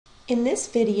In this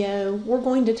video, we're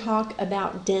going to talk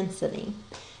about density.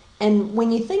 And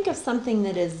when you think of something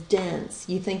that is dense,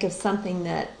 you think of something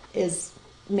that is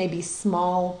maybe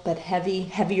small but heavy,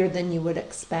 heavier than you would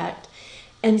expect.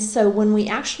 And so when we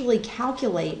actually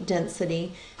calculate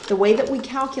density, the way that we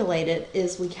calculate it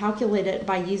is we calculate it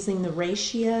by using the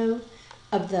ratio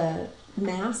of the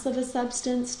mass of a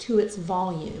substance to its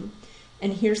volume.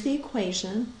 And here's the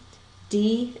equation.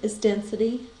 D is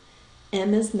density,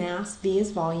 M is mass, V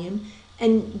is volume,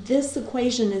 and this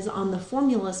equation is on the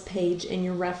formulas page in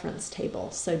your reference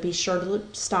table. So be sure to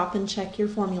stop and check your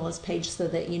formulas page so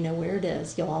that you know where it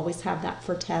is. You'll always have that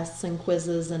for tests and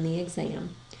quizzes and the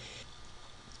exam.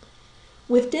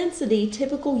 With density,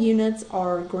 typical units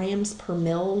are grams per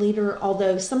milliliter,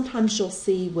 although sometimes you'll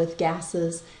see with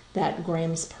gases that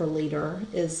grams per liter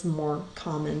is more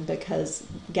common because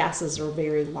gases are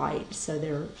very light, so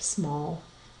they're small.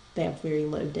 They have very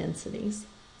low densities.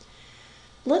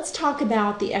 Let's talk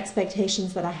about the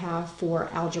expectations that I have for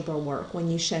algebra work when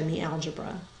you show me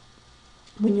algebra.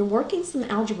 When you're working some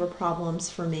algebra problems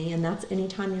for me, and that's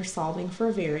anytime you're solving for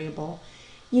a variable,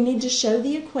 you need to show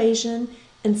the equation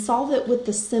and solve it with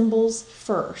the symbols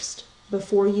first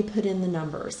before you put in the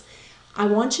numbers. I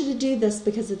want you to do this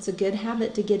because it's a good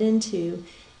habit to get into.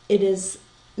 It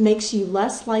makes you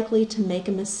less likely to make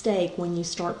a mistake when you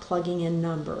start plugging in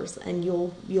numbers, and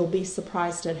you'll be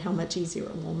surprised at how much easier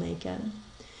it will make it.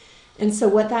 And so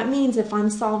what that means, if I'm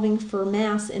solving for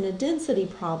mass in a density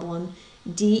problem,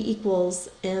 D equals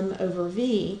M over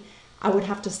V, I would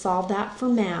have to solve that for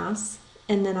mass,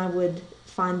 and then I would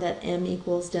find that M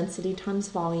equals density times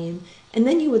volume, and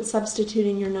then you would substitute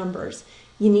in your numbers.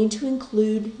 You need to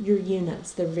include your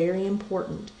units. They're very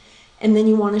important. And then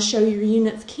you want to show your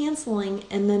units canceling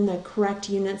and then the correct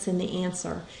units in the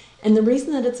answer. And the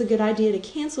reason that it's a good idea to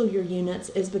cancel your units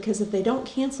is because if they don't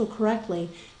cancel correctly,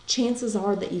 chances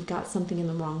are that you've got something in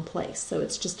the wrong place. So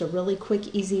it's just a really quick,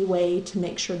 easy way to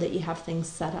make sure that you have things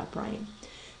set up right.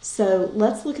 So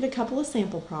let's look at a couple of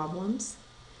sample problems.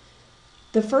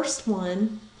 The first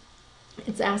one,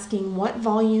 it's asking what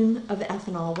volume of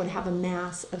ethanol would have a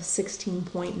mass of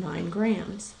 16.9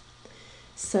 grams.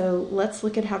 So let's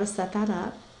look at how to set that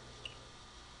up.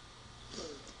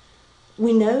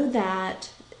 We know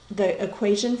that the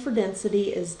equation for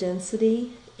density is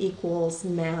density equals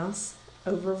mass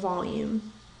over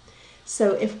volume.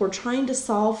 So if we're trying to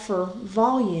solve for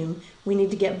volume, we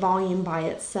need to get volume by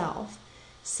itself.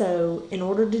 So in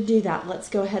order to do that, let's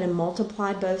go ahead and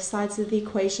multiply both sides of the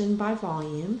equation by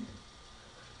volume.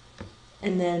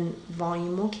 And then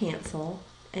volume will cancel,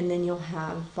 and then you'll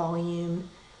have volume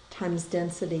times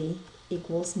density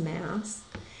equals mass.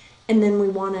 And then we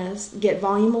want to get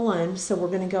volume alone, so we're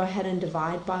going to go ahead and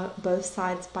divide both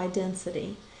sides by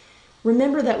density.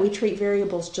 Remember that we treat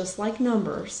variables just like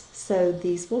numbers, so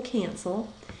these will cancel,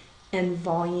 and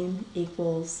volume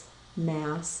equals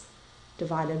mass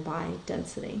divided by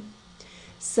density.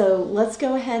 So let's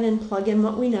go ahead and plug in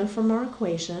what we know from our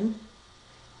equation.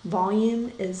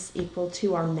 Volume is equal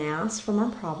to our mass from our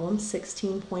problem,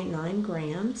 16.9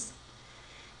 grams.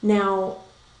 Now,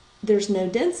 there's no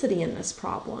density in this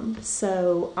problem,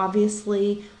 so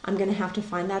obviously I'm going to have to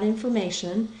find that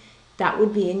information. That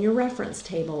would be in your reference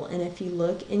table, and if you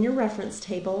look in your reference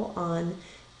table on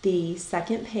the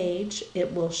second page,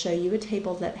 it will show you a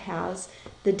table that has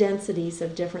the densities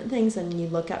of different things, and you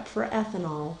look up for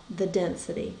ethanol, the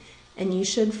density, and you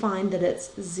should find that it's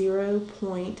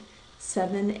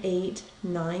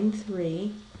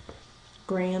 0.7893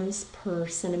 grams per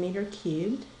centimeter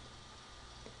cubed.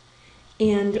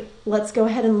 And let's go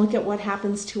ahead and look at what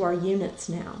happens to our units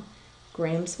now.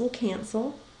 Grams will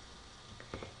cancel,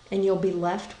 and you'll be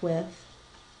left with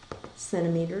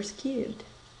centimeters cubed.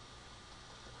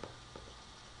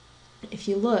 If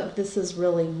you look, this is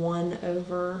really 1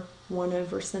 over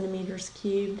centimeters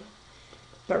cubed.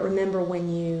 But remember,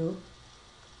 when you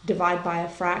divide by a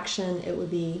fraction, it would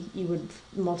be, you would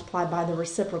multiply by the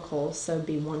reciprocal, so it would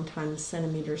be 1 times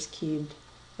centimeters cubed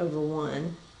over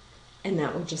 1. And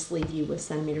that would just leave you with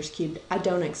centimeters cubed. I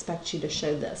don't expect you to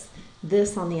show this.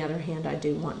 This, on the other hand, I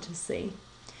do want to see.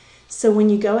 So when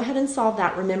you go ahead and solve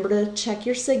that, remember to check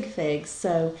your sig figs.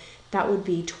 So that would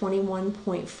be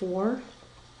 21.4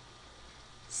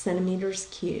 centimeters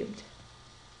cubed.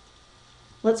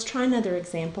 Let's try another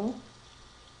example.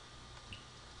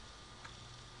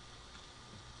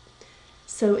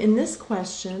 So in this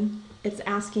question, it's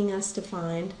asking us to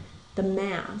find the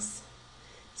mass.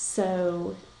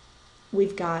 So we're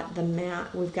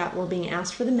being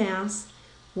asked for the mass.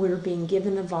 we're being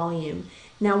given a volume.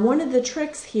 Now, one of the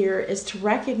tricks here is to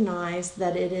recognize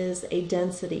that it is a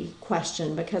density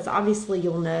question, because obviously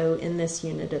you'll know in this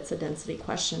unit it's a density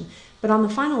question, but on the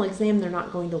final exam they're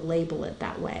not going to label it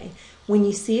that way. When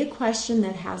you see a question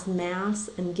that has mass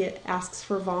and asks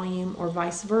for volume or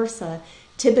vice versa,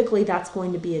 typically that's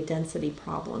going to be a density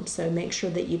problem, so make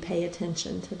sure that you pay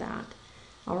attention to that.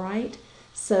 All right,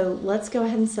 so let's go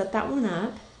ahead and set that one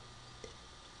up.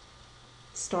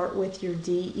 Start with your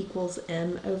D equals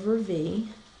M over V,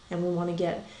 and we want to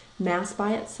get mass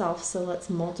by itself, so let's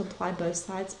multiply both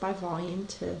sides by volume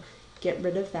to get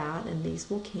rid of that, and these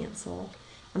will cancel.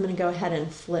 I'm going to go ahead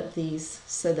and flip these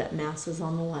so that mass is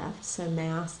on the left, so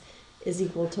mass is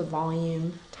equal to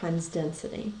volume times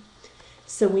density.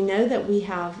 So we know that we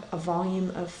have a volume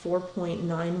of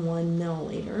 4.91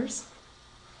 milliliters.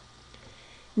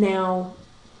 Now,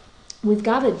 we've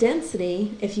got a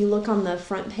density. If you look on the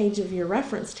front page of your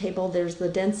reference table, there's the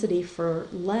density for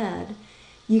lead.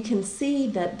 You can see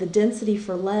that the density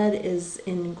for lead is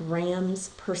in grams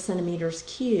per centimeters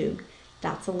cubed.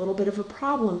 That's a little bit of a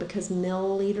problem because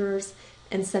milliliters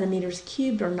and centimeters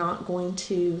cubed are not going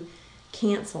to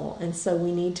cancel, and so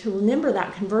we need to remember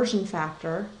that conversion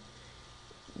factor.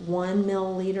 1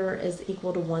 milliliter is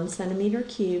equal to 1 centimeter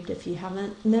cubed. If you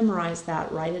haven't memorized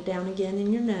that, write it down again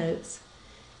in your notes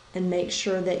and make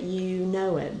sure that you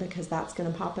know it, because that's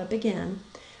going to pop up again.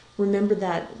 Remember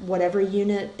that whatever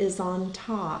unit is on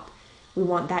top, we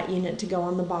want that unit to go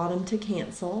on the bottom to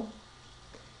cancel.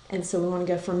 And so we want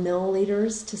to go from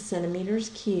milliliters to centimeters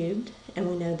cubed, and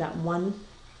we know that 1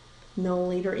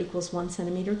 milliliter equals 1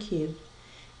 centimeter cubed.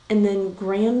 And then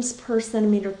grams per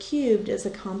centimeter cubed is a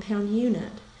compound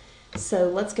unit. So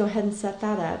let's go ahead and set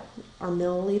that up. Our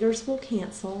milliliters will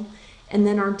cancel, and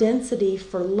then our density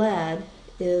for lead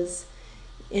is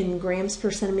in grams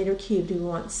per centimeter cubed. We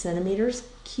want centimeters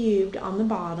cubed on the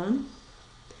bottom,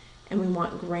 and we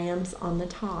want grams on the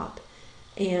top.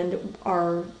 And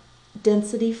our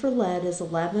density for lead is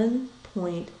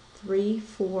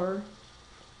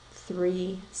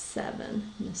 11.3437.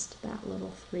 Missed that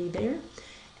little 3 there.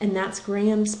 And that's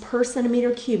grams per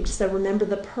centimeter cubed. So remember,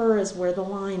 the per is where the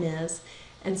line is.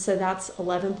 And so that's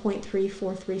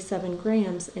 11.3437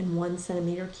 grams in 1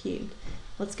 centimeter cubed.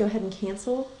 Let's go ahead and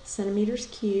cancel centimeters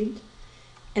cubed,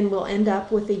 and we'll end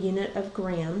up with a unit of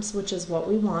grams, which is what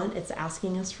we want. It's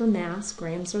asking us for mass.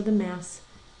 Grams are the mass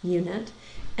unit.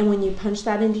 And when you punch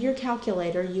that into your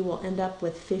calculator, you will end up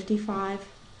with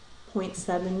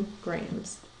 55.7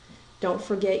 grams. Don't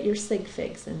forget your sig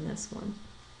figs in this one.